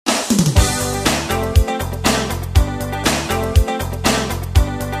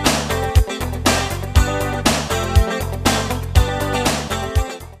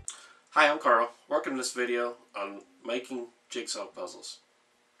working this video on making jigsaw puzzles.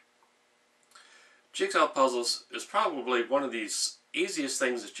 Jigsaw puzzles is probably one of the easiest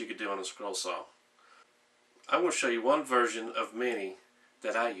things that you could do on a scroll saw. I'm going to show you one version of many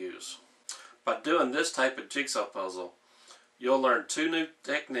that I use. By doing this type of jigsaw puzzle, you'll learn two new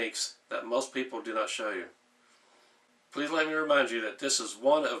techniques that most people do not show you. Please let me remind you that this is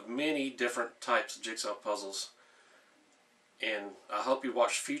one of many different types of jigsaw puzzles, and I hope you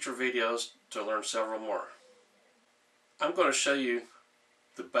watch future videos to learn several more. I'm going to show you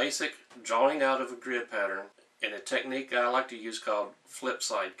the basic drawing out of a grid pattern and a technique I like to use called flip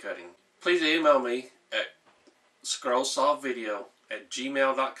side cutting. Please email me at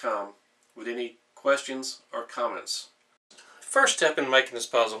scrollsawvideo@gmail.com with any questions or comments. First step in making this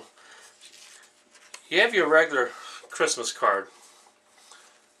puzzle, you have your regular Christmas card,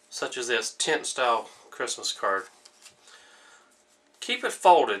 such as this tent style Christmas card. Keep it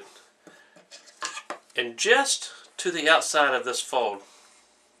folded, and just to the outside of this fold,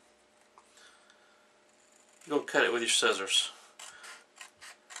 you'll cut it with your scissors.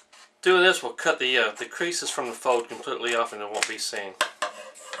 Doing this will cut the creases from the fold completely off and it won't be seen.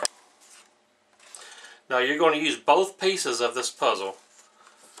 Now you're going to use both pieces of this puzzle,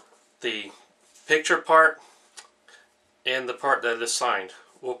 the picture part and the part that is signed.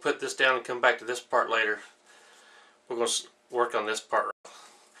 We'll put this down and come back to this part later. We're going to work on this part.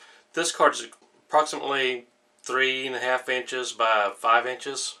 This card is approximately 3.5 inches by 5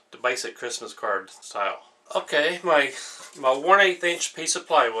 inches, the basic Christmas card style. Okay, my 1/8 inch piece of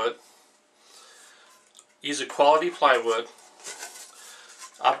plywood. Use a quality plywood.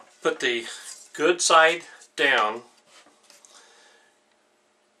 I put the good side down,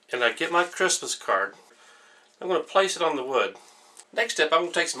 and I get my Christmas card. I'm going to place it on the wood. Next step, I'm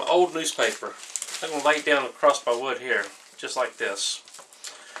going to take some old newspaper. I'm going to lay it down across my wood here, just like this.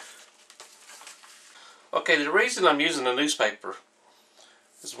 Okay, the reason I'm using the newspaper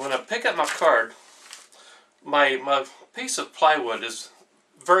is when I pick up my card, my piece of plywood is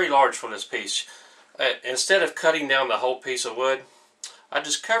very large for this piece. Instead of cutting down the whole piece of wood, I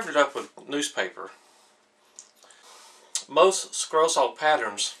just covered it up with newspaper. Most scroll saw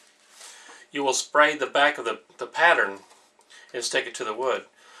patterns, you will spray the back of the pattern and stick it to the wood.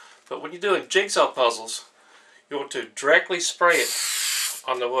 But when you're doing jigsaw puzzles, you want to directly spray it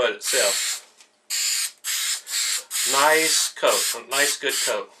on the wood itself. Nice coat, a nice good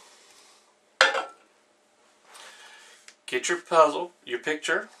coat. Get your puzzle, your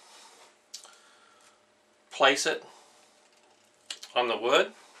picture, place it on the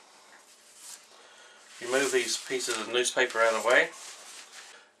wood. You move these pieces of newspaper out of the way.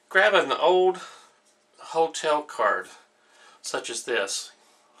 Grab an old hotel card, such as this,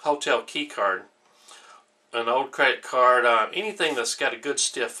 hotel key card, an old credit card, anything that's got a good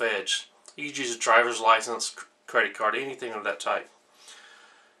stiff edge. You could use a driver's license, credit card, anything of that type.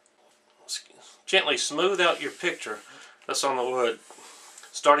 Gently smooth out your picture that's on the wood,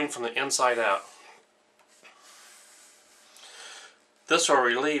 starting from the inside out. This will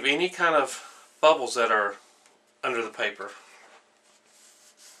relieve any kind of bubbles that are under the paper.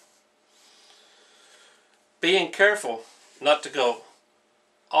 Being careful not to go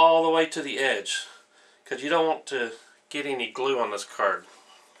all the way to the edge, because you don't want to get any glue on this card.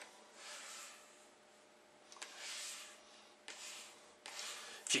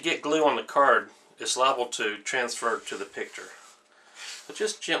 If you get glue on the card, it's liable to transfer to the picture. But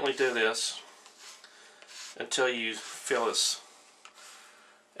just gently do this until you feel it's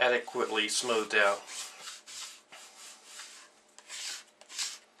adequately smoothed out.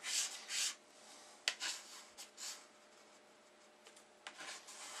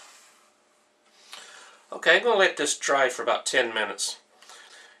 Okay, I'm going to let this dry for about 10 minutes.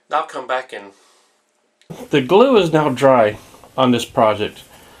 Now I'll come back and... The glue is now dry on this project.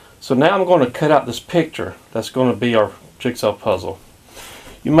 So now I'm going to cut out this picture that's going to be our jigsaw puzzle.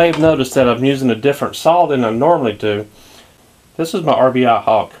 You may have noticed that I'm using a different saw than I normally do. This is my RBI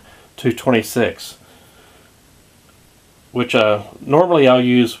Hawk 226, which normally I'll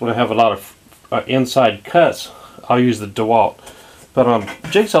use when I have a lot of inside cuts. I'll use the DeWalt, but on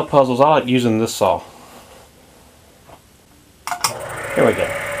jigsaw puzzles I like using this saw. Here we go.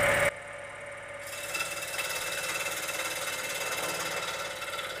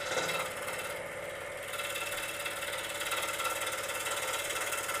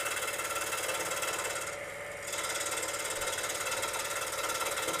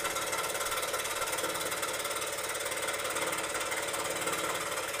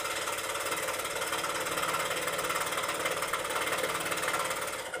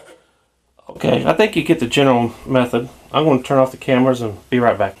 Okay, I think you get the general method. I'm going to turn off the cameras and be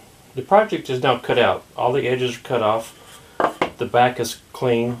right back. The project is now cut out. All the edges are cut off. The back is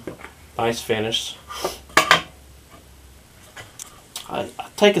clean, nice finish. I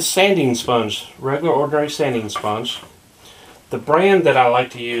take a sanding sponge, regular ordinary sanding sponge. The brand that I like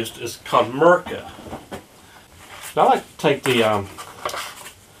to use is called Merca. I like to take the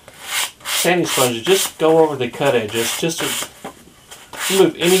sanding sponge and just go over the cut edges, just to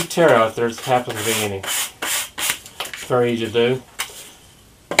remove any tear out if there happens to be any. It's very easy to do.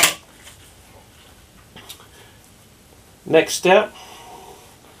 Next step,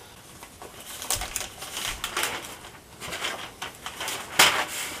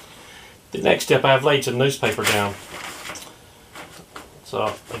 I've laid some newspaper down.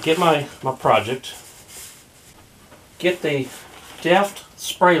 So I get my project, get the Deft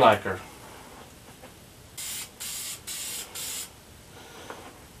spray lacquer.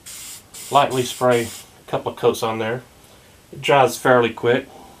 Lightly spray a couple of coats on there. It dries fairly quick.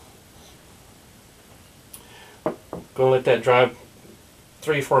 Gonna let that dry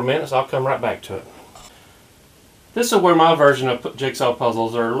 3-4 minutes. I'll come right back to it. This is where my version of jigsaw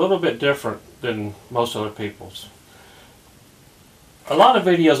puzzles are a little bit different than most other people's. A lot of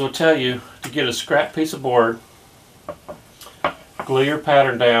videos will tell you to get a scrap piece of board, glue your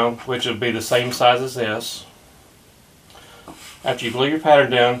pattern down, which will be the same size as this. After you glue your pattern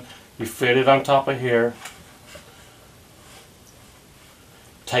down, you fit it on top of here,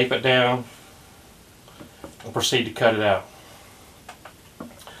 tape it down, and proceed to cut it out.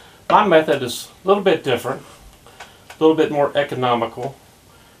 My method is a little bit different, a little bit more economical.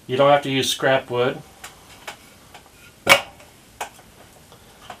 You don't have to use scrap wood.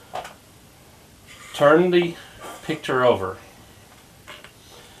 Turn the picture over.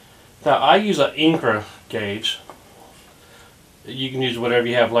 Now I use an Incra gauge. You can use whatever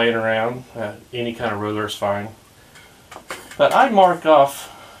you have laying around. Any kind of ruler is fine. But I mark off,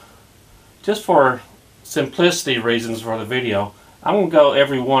 just for simplicity reasons for the video, I'm going to go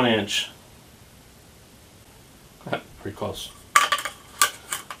every 1 inch. Pretty close.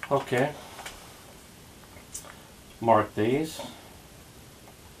 Okay. Mark these.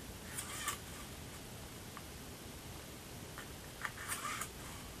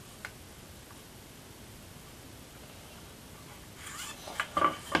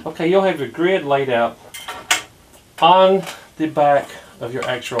 Okay, you'll have your grid laid out on the back of your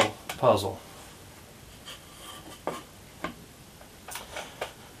actual puzzle.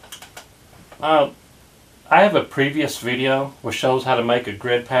 I have a previous video which shows how to make a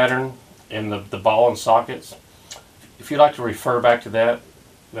grid pattern in the ball and sockets. If you'd like to refer back to that,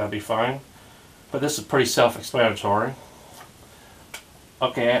 that'll be fine. But this is pretty self-explanatory.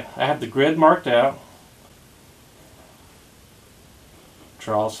 Okay, I have the grid marked out.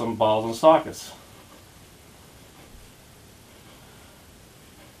 Draw some balls and sockets.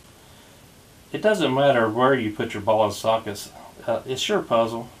 It doesn't matter where you put your ball and sockets. It's your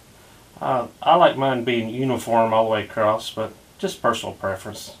puzzle. I like mine being uniform all the way across, but just personal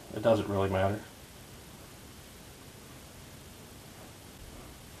preference. It doesn't really matter.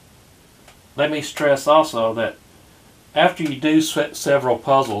 Let me stress also that after you do several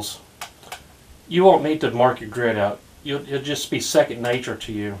puzzles, you won't need to mark your grid out. It'll just be second nature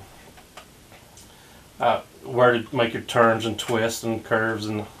to you. Where to make your turns and twists and curves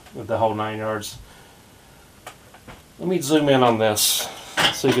and the whole 9 yards. Let me zoom in on this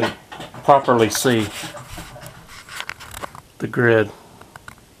so you can properly see the grid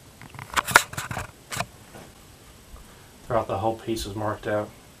throughout the whole piece is marked out.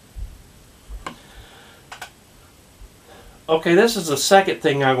 Okay, this is the second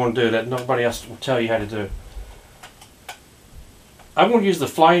thing I'm going to do that nobody else will tell you how to do. I'm going to use the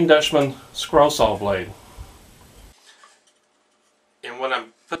Flying Dutchman scroll saw blade. And when I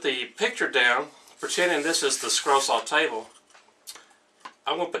put the picture down, pretending this is the scroll saw table,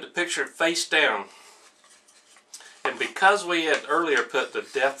 I'm going to put the picture face down. And because we had earlier put the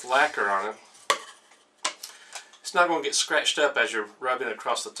Deft lacquer on it, it's not going to get scratched up as you're rubbing it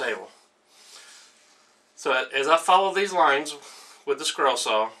across the table. So as I follow these lines with the scroll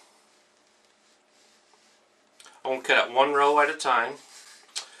saw, I'm going to cut out one row at a time,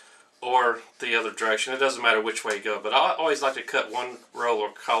 or the other direction. It doesn't matter which way you go, but I always like to cut one row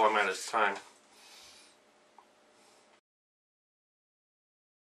or column at a time.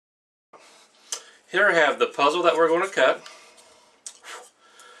 Here I have the puzzle that we're going to cut.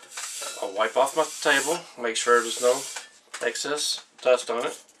 I'll wipe off my table, make sure there's no excess dust on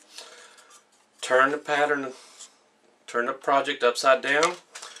it. Turn the pattern, turn the project upside down.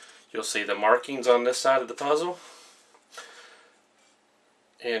 You'll see the markings on this side of the puzzle.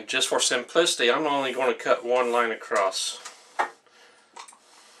 And just for simplicity, I'm only going to cut one line across.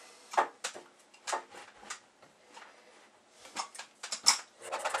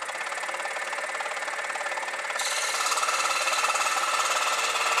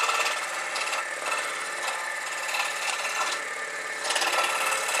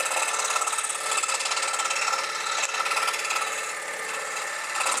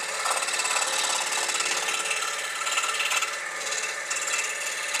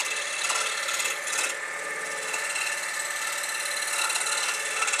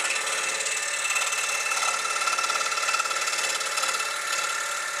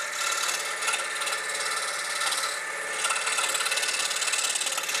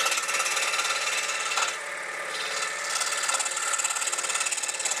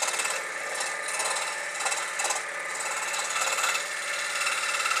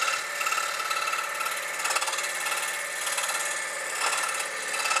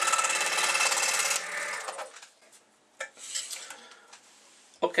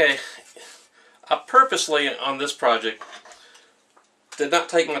 Okay, I purposely on this project did not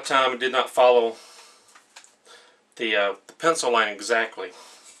take my time and did not follow the pencil line exactly.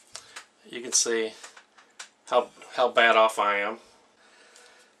 You can see how bad off I am.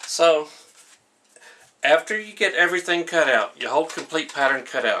 So after you get everything cut out, your whole complete pattern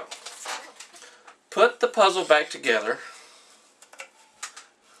cut out, put the puzzle back together.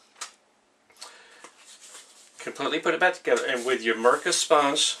 Completely put it back together, and with your Mirka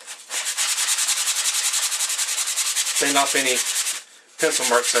sponge, clean off any pencil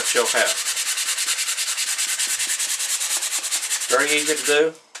marks that you'll have. Very easy to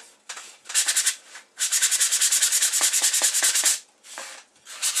do.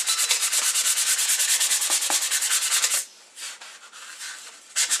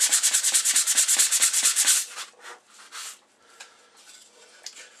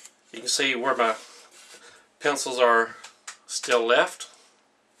 You can see where my pencils are still left.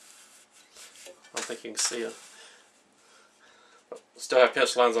 I don't think you can see it. Still have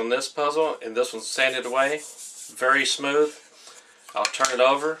pencil lines on this puzzle, and this one's sanded away. Very smooth. I'll turn it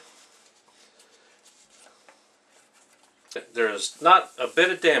over. There is not a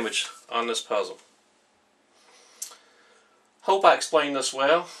bit of damage on this puzzle. Hope I explained this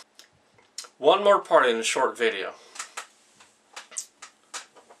well. One more part in a short video.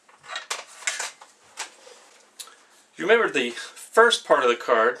 You remember the first part of the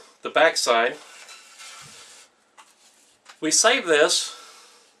card, the back side. We save this,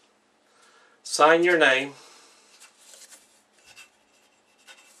 sign your name,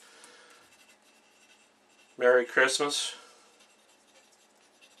 Merry Christmas.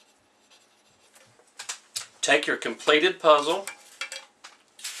 Take your completed puzzle,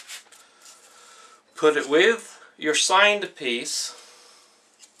 put it with your signed piece,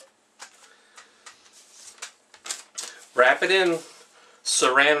 wrap it in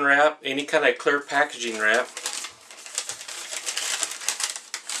saran wrap, any kind of clear packaging wrap.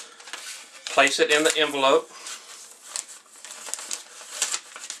 Place it in the envelope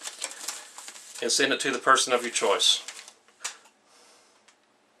and send it to the person of your choice.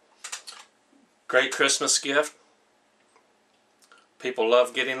 Great Christmas gift. People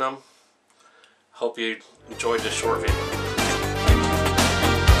love getting them. Hope you enjoyed this short video.